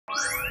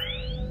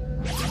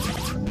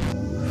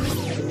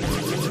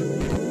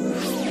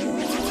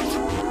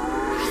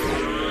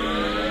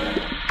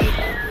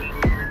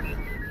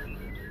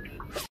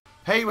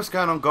Hey, what's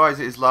going on guys,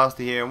 it is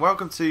Lasty here and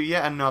welcome to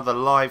yet another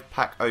live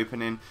pack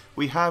opening.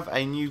 We have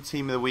a new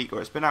team of the week,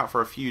 or it's been out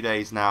for a few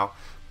days now,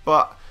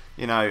 but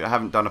you know, I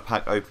haven't done a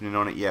pack opening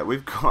on it yet.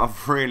 We've got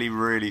a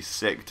really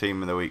sick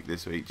team of the week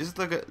this week. Just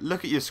look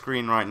at your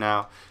screen right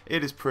now.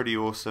 It is pretty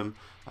awesome.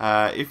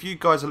 If you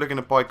guys are looking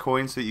to buy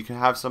coins so that you can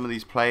have some of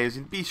these players,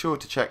 be sure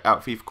to check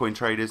out FIFA Coin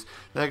Traders.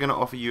 They're going to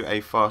offer you a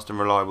fast and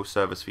reliable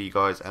service for you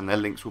guys, and their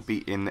links will be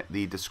in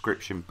the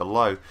description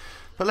below.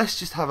 But let's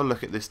just have a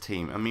look at this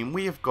team. I mean,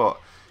 we have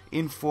got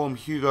in-form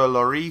Hugo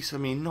Lloris. I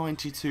mean,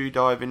 92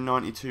 diving,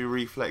 92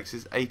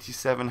 reflexes,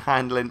 87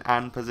 handling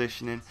and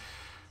positioning.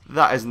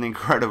 That is an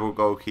incredible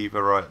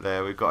goalkeeper right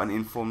there. We've got an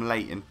in-form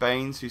Leighton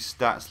Baines, whose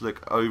stats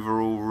look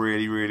overall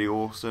really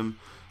awesome.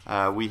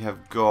 We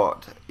have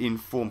got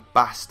in-form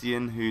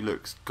Bastian, who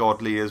looks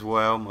godly as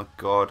well. My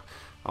God,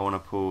 I want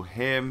to pull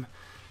him.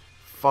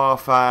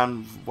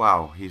 Farfan,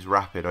 wow, he's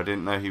rapid. I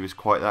didn't know he was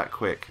quite that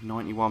quick.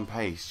 91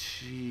 pace,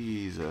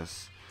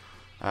 Jesus.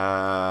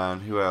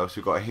 And who else?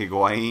 We've got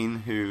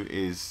Higuain, who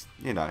is,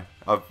 you know,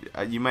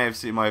 you may have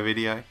seen my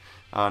video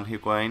on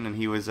Higuain, and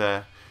he was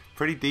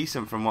pretty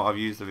decent from what I've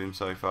used of him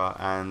so far.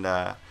 And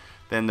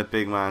then the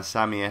big man,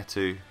 Sami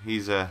Eto'o,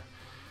 he's a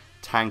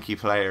tanky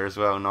player as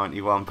well,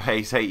 91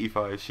 pace,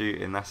 85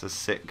 shooting. That's a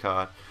sick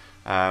card.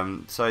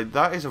 So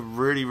that is a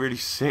really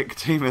sick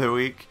team of the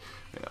week.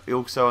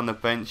 Also on the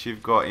bench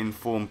you've got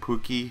Inform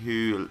Pukki,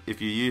 who if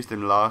you used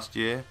him last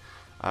year,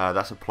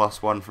 that's a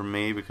 +1 from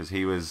me because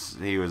he was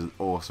an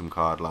awesome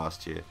card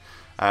last year.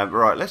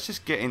 Right, let's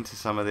just get into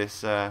some of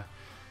this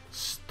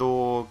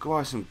store. Go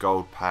buy some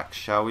gold packs,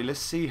 shall we? Let's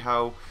see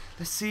how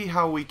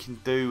we can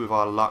do with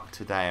our luck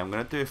today. I'm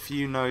going to do a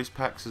few nose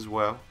packs as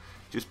well,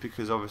 just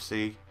because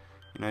obviously,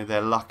 you know,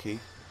 they're lucky.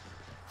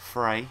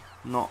 Frey,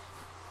 not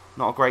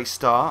a great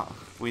start.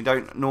 We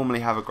don't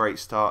normally have a great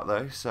start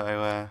though,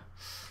 so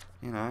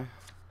you know,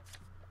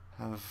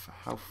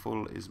 how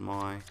full is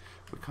my...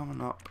 We're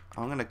coming up.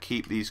 I'm going to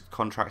keep these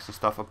contracts and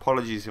stuff.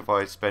 Apologies if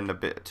I spend a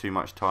bit too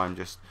much time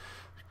just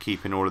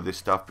keeping all of this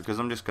stuff, because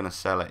I'm just going to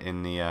sell it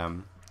in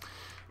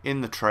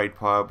the trade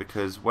pile,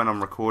 because when I'm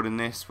recording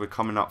this, we're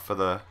coming up for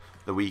the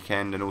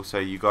weekend, and also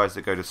you guys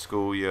that go to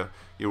school, you're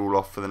all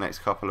off for the next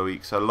couple of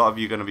weeks. So a lot of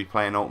you are going to be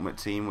playing Ultimate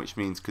Team, which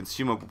means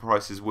consumable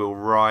prices will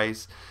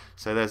rise.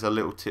 So there's a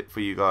little tip for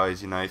you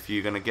guys. You know, if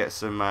you're going to get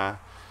some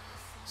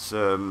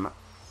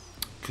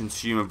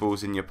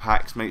consumables in your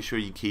packs, make sure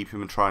you keep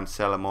them and try and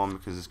sell them on,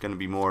 because there's going to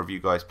be more of you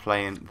guys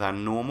playing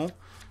than normal.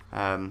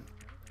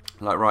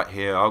 Like right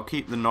here, I'll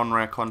keep the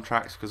non-rare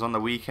contracts because on the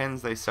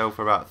weekends they sell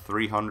for about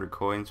 300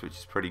 coins, which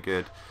is pretty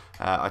good.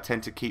 I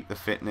tend to keep the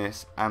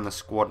fitness and the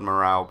squad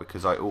morale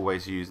because I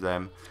always use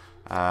them.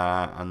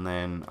 And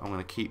then I'm going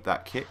to keep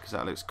that kit because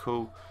that looks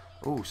cool.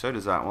 Oh, so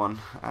does that one.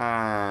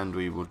 And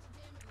I'm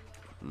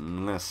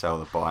going to sell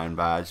the buying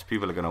badge.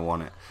 People are going to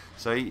want it.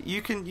 So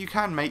you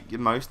can make the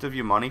most of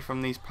your money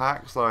from these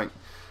packs. Like,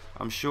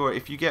 I'm sure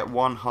if you get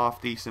one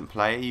half decent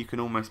player, you can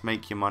almost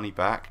make your money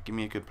back. Give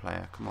me a good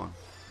player. Come on.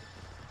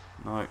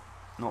 No,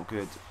 not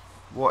good.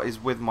 What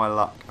is with my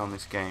luck on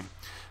this game?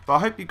 But I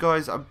hope you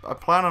guys... I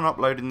plan on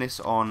uploading this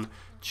on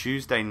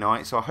Tuesday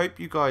night. So I hope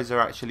you guys are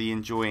actually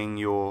enjoying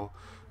your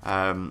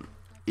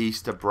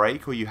Easter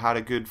break, or you had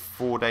a good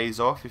 4 days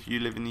off if you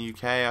live in the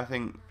UK. I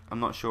think... I'm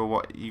not sure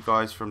what you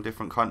guys from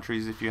different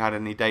countries, if you had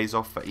any days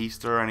off for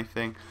Easter or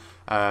anything.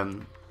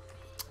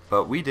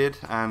 But we did,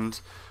 and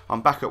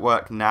I'm back at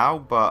work now,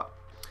 but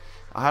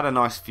I had a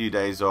nice few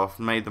days off,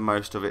 made the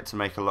most of it to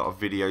make a lot of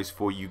videos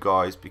for you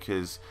guys,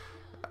 because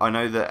I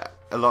know that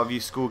a lot of you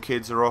school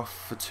kids are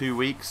off for 2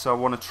 weeks, so I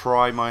want to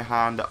try my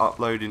hand at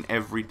uploading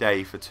every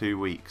day for 2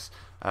 weeks,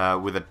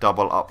 with a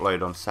double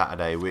upload on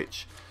Saturday,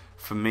 which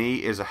for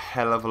me is a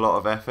hell of a lot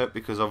of effort,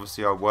 because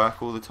obviously I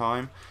work all the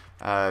time.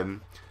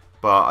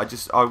 But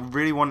I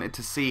really wanted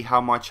to see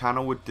how my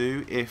channel would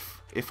do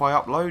if I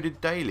uploaded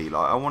daily.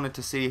 Like, I wanted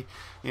to see,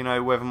 you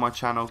know, whether my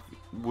channel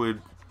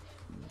would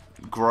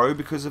grow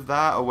because of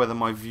that, or whether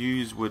my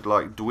views would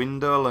like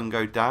dwindle and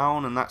go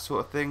down and that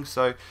sort of thing.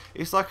 So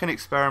it's like an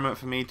experiment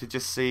for me to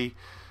just see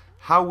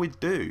how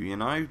we'd do, you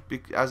know,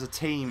 as a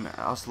team,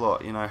 us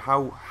lot, you know,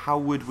 how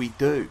would we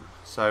do.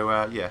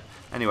 So yeah,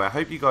 anyway, I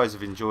hope you guys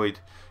have enjoyed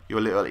your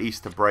little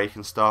Easter break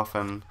and stuff.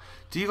 And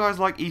do you guys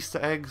like Easter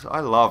eggs? I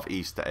love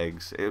Easter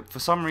eggs. For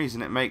some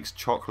reason it makes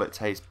chocolate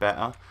taste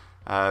better.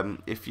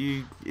 If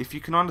you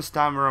can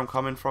understand where I'm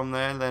coming from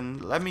there, then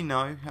let me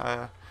know,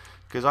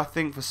 because I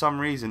think for some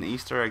reason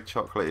Easter egg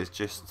chocolate is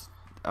just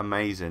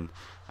amazing,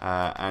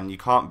 and you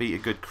can't beat a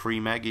good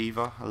cream egg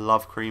either. I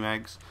love cream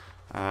eggs.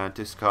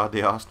 Discard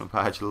the Arsenal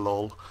badge,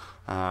 lol.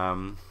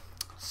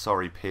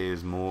 Sorry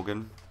Piers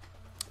Morgan,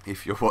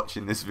 if you're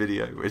watching this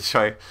video, which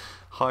I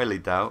highly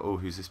doubt. Oh,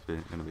 who's this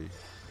going to be?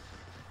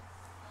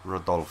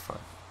 Rodolfo.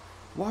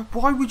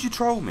 Why would you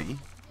troll me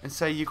and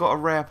say you got a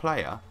rare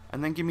player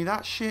and then give me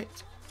that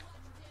shit?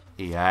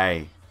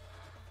 EA.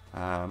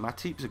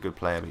 Matip's a good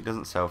player, but he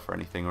doesn't sell for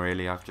anything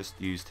really. I've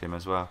just used him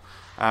as well.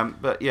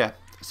 But yeah,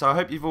 so I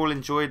hope you've all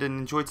enjoyed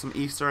some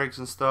Easter eggs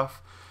and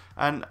stuff.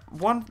 And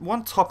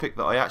one topic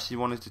that I actually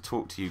wanted to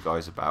talk to you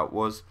guys about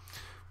was,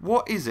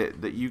 what is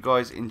it that you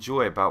guys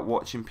enjoy about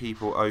watching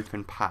people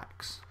open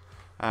packs?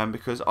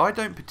 Because I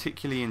don't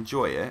particularly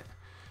enjoy it,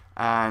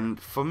 and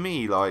for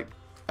me, like,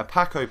 a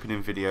pack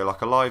opening video,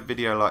 like a live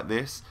video like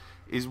this,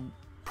 is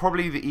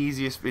probably the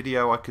easiest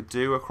video I could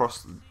do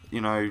across,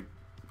 you know,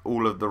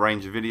 all of the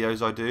range of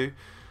videos I do.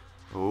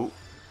 Oh,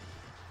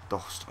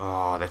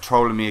 they're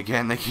trolling me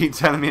again. They keep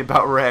telling me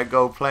about rare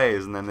gold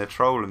players and then they're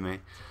trolling me.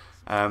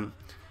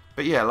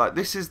 But yeah, like,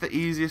 this is the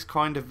easiest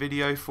kind of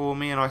video for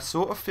me, and I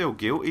sort of feel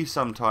guilty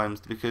sometimes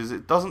because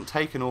it doesn't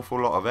take an awful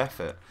lot of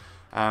effort.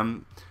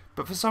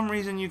 But for some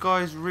reason you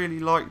guys really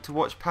like to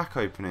watch pack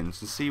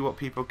openings and see what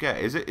people get.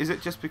 Is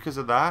it just because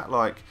of that?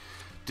 Like,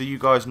 do you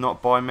guys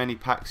not buy many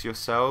packs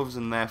yourselves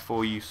and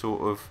therefore you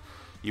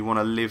want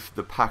to live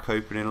the pack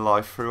opening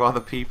life through other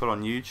people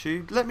on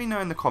YouTube? Let me know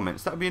in the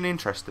comments. That would be an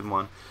interesting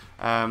one.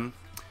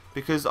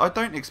 Because I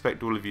don't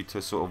expect all of you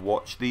to sort of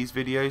watch these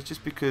videos,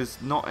 just because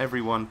not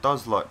everyone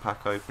does like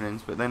pack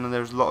openings, but then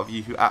there's a lot of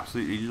you who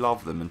absolutely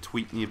love them and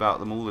tweet me about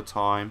them all the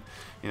time.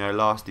 You know,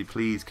 lastly,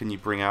 please, can you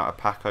bring out a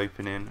pack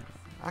opening?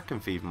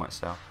 Akinfeev might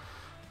sell.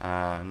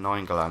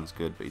 Nainggolan's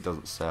good, but he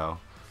doesn't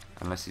sell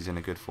unless he's in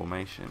a good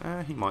formation.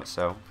 He might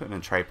sell. Put him in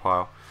a trade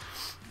pile.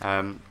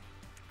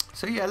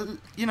 So yeah,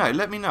 you know,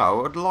 let me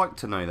know. I'd like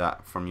to know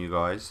that from you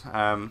guys.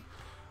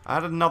 I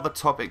had another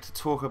topic to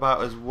talk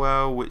about as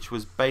well, which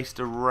was based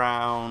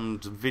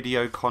around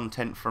video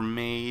content from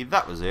me.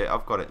 That was it.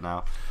 I've got it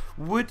now.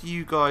 Would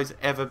you guys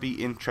ever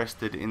be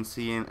interested in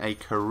seeing a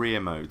career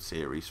mode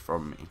series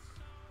from me?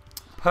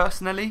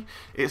 Personally,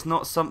 it's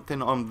not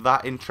something I'm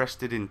that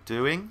interested in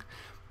doing,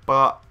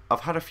 but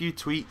I've had a few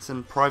tweets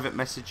and private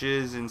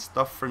messages and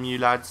stuff from you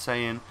lads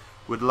saying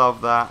would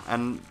love that.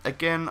 And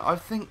again, I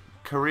think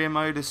career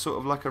mode is sort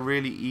of like a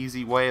really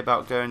easy way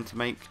about going to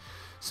make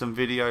some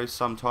videos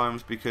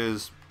sometimes,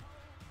 because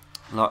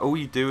like all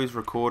you do is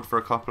record for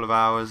a couple of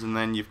hours and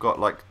then you've got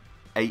like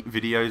 8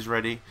 videos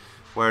ready,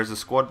 whereas a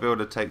squad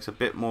builder takes a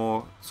bit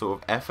more sort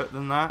of effort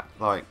than that,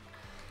 like,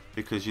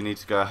 because you need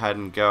to go ahead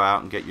and go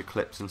out and get your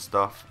clips and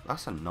stuff.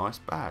 That's a nice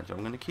badge, I'm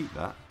going to keep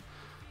that.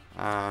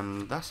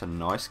 And that's a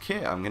nice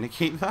kit, I'm going to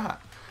keep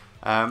that.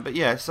 But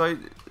yeah, so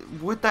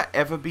would that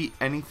ever be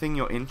anything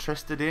you're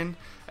interested in?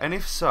 And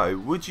if so,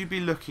 would you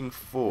be looking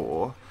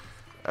for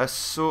a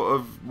sort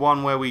of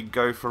one where we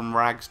go from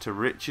rags to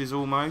riches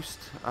almost?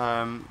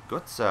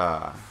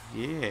 Götze,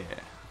 yeah,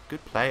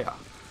 good player.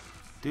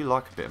 Do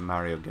like a bit of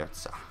Mario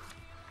Götze.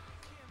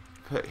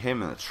 Put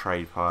him in the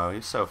trade pile.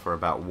 He'll sell for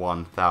about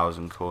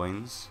 1,000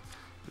 coins,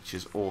 which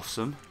is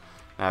awesome.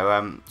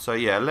 Now, so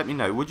yeah, let me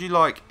know. Would you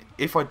like,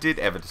 if I did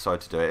ever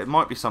decide to do it, it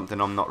might be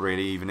something I'm not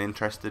really even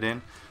interested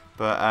in,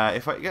 but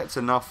if it gets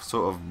enough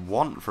sort of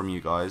want from you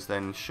guys,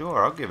 then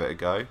sure, I'll give it a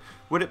go.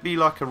 Would it be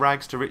like a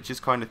rags to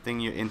riches kind of thing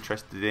you're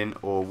interested in,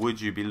 or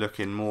would you be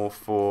looking more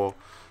for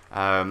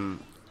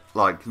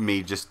like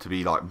me just to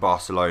be like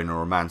Barcelona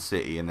or Man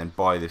City and then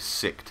buy this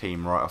sick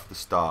team right off the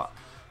start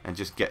and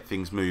just get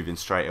things moving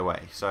straight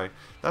away? So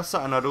that's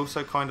something I'd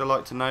also kind of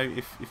like to know,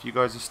 if you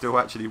guys are still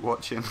actually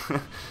watching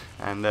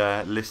and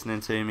listening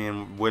to me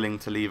and willing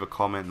to leave a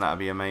comment. That'd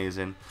be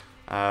amazing.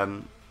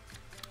 Wow,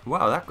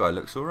 that guy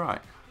looks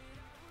alright.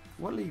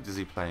 What league does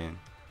he play in?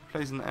 He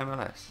plays in the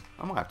MLS.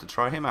 I might have to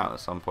try him out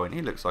at some point.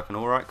 He looks like an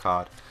alright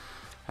card.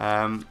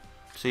 So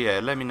yeah,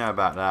 let me know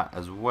about that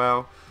as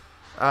well.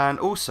 And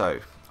also,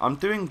 I'm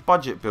doing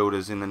budget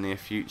builders in the near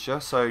future.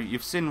 So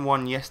you've seen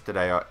one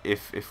yesterday.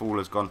 If all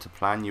has gone to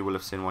plan, you will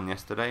have seen one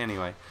yesterday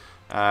anyway.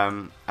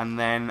 And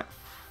then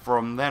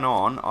from then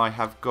on, I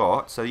have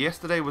got, so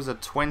yesterday was a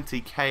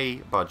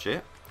 20k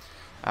budget.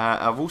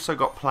 I've also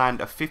got planned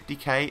a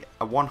 50k,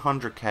 a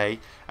 100k,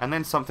 and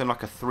then something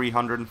like a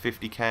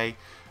 350k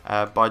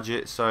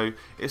budget. So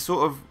it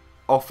sort of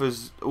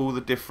offers all the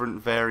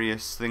different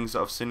various things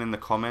that I've seen in the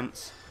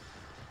comments.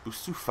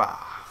 Busufa,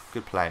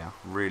 good player,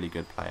 really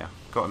good player.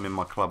 Got him in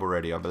my club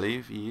already, I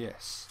believe.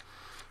 Yes.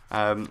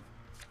 So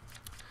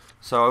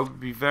I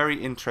would be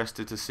very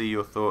interested to see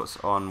your thoughts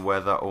on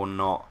whether or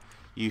not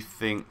you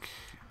think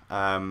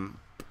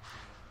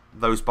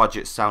those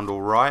budgets sound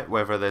alright,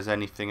 whether there's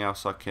anything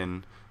else I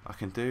can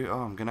do.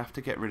 Oh, I'm gonna have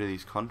to get rid of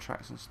these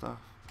contracts and stuff.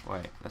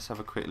 Wait, let's have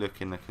a quick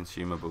look in the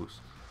consumables.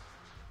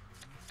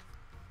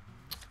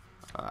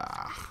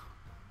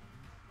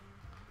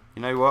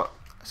 You know what?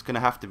 It's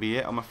gonna have to be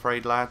it, I'm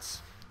afraid,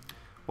 lads.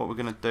 What we're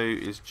gonna do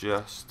is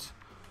just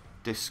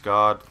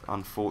discard,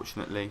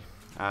 unfortunately,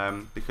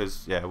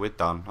 because yeah, we're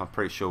done. I'm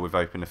pretty sure we've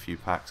opened a few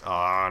packs.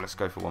 Let's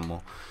go for one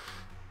more.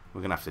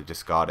 We're gonna have to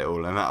discard it all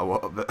no matter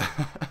what, but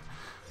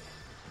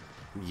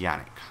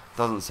Yannick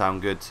doesn't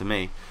sound good to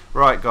me.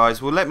 Right,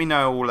 guys, well, let me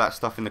know all that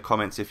stuff in the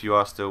comments if you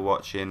are still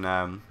watching.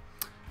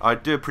 I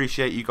do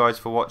appreciate you guys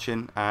for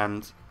watching,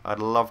 and I'd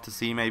love to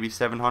see maybe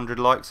 700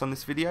 likes on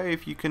this video.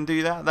 If you can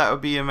do that, that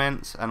would be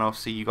immense, and I'll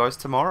see you guys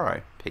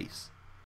tomorrow. Peace.